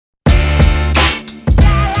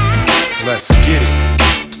Let's get it.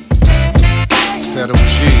 Settle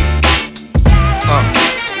G.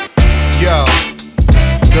 Yo.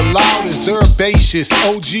 The loud is herbaceous,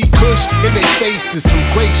 OG Kush in their faces, some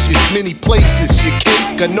gracious, many places. Your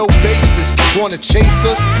case got no basis. Wanna chase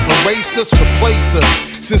us, erase us, replace us.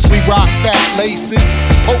 Since we rock fat laces,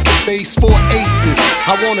 poker face for aces.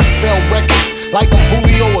 I wanna sell records like I'm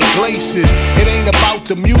Julio Iglesias. It ain't about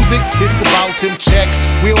the music, it's about them checks.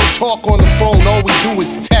 We don't talk on the phone, all we do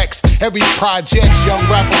is text. Every project, young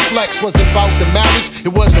rapper Flex wasn't about the marriage,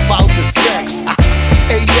 it was about the sex.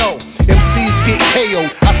 Ayo. MCs get KO'd.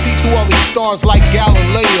 I see through all these stars like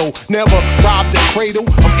Galileo. Never robbed the cradle,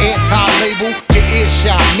 I'm anti-label. Your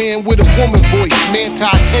earshot, man with a woman voice,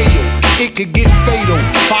 Manti-Teo. It could get fatal,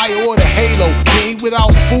 fire or the halo. You eat without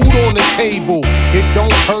food on the table. It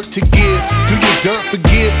don't hurt to give, do your dirt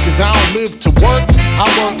forgive. Cause I don't live to work, I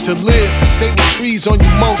work to live. Stay with trees on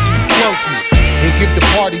you monkey flunkies. And give the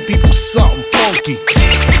party people something funky.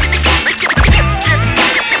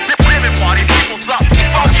 Party people something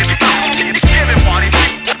funky.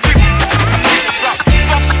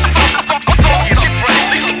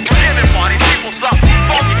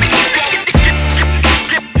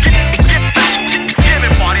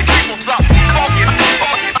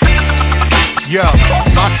 Yo,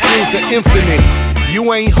 my skills are infinite. You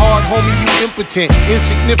ain't hard, homie, you impotent,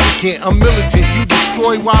 insignificant, I'm militant. You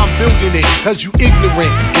destroy while I'm building it, cause you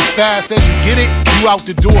ignorant. As fast as you get it, you out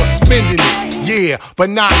the door spending it. Yeah, but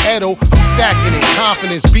not Edo, I'm stacking it.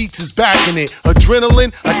 Confidence beats is backing it.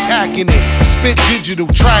 Adrenaline, attacking it. Spit digital,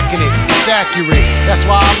 tracking it. It's accurate. That's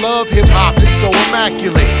why I love hip-hop, it's so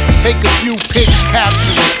immaculate. Take a few pics,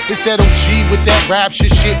 capture it. It's OG with that rapture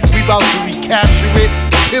shit. We about to recapture it.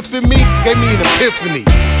 Epiphany gave me an epiphany.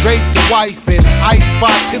 Drake the wife and Ice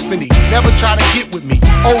by Tiffany. Never try to get with me,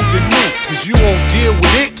 old and new. Cause you won't deal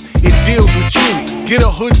with it, it deals with you. Get a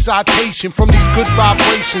hood citation from these good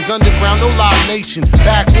vibrations. Underground, no live nation.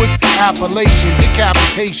 Backwoods, appellation,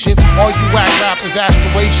 decapitation. All you whack rappers,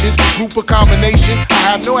 aspirations. Group of combination,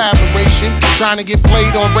 I have no aberration. Trying to get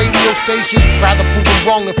played on radio stations. Rather prove them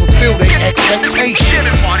wrong than fulfill their expectations.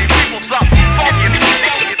 Party people something funky.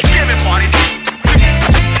 Party people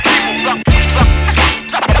something